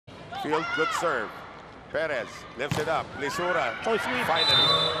Field, good serve. Perez lifts it up. Klisura. Oh, sweet.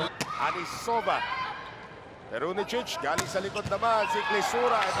 Finally. Anisova. Perunicic, galing sa likod naman si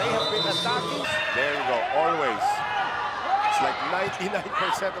Klisura, and they have been attacking. There you go, always. It's like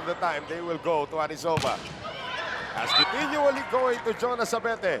 99% of the time they will go to Anisova. As continually going to Jonas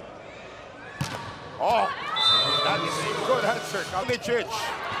Abete. Oh, that is a good answer. Kalicic.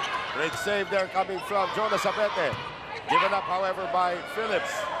 Great save there coming from Jonas Abete. Given up, however, by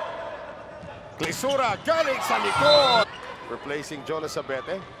Phillips. Klisura galing sa likod. Replacing Jonas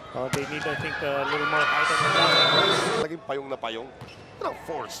Abete. Oh, they need, I think, a little more height on the ground. Laging payong na payong. Ano,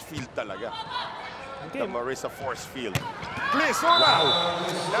 force field talaga. Okay. The Marissa force field. Klisura!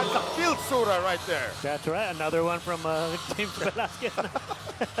 That's a field Sura right there. That's right. Another one from James Velasquez.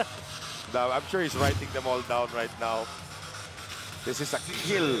 Now, I'm sure he's writing them all down right now. This is a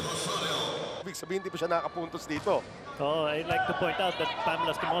kill. Ibig sabihin, hindi pa siya nakapuntos dito. Oh, I'd like to point out that Pam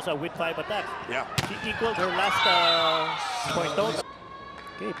Lastimosa with 5 attacks. Yeah. She equaled her last point total.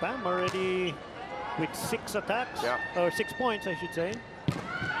 Okay, Pam already with 6 attacks. Yeah. Or 6 points, I should say.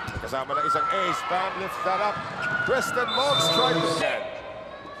 Kasama ng isang ace. Pam lifts that up. Kristen Moggs tries again.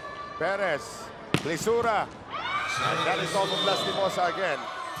 Perez. Klisura. And that is all from Lastimosa again.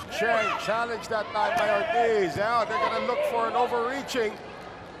 Cheng challenged that time by Ortiz. Yeah, they're going to look for an overreaching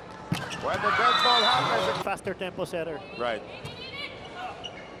when the dead ball happens. Faster tempo setter. Right.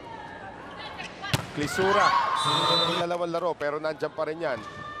 Klisura. Dalawang laro pero nandiyan pa rin yan.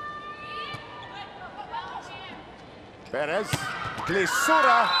 Perez.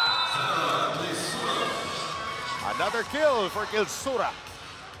 Klisura. Another kill for Klisura.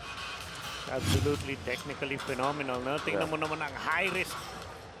 Absolutely technically phenomenal. No? Tingnan mo naman ang high risk.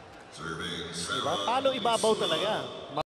 Diba? Talo ibabaw talaga.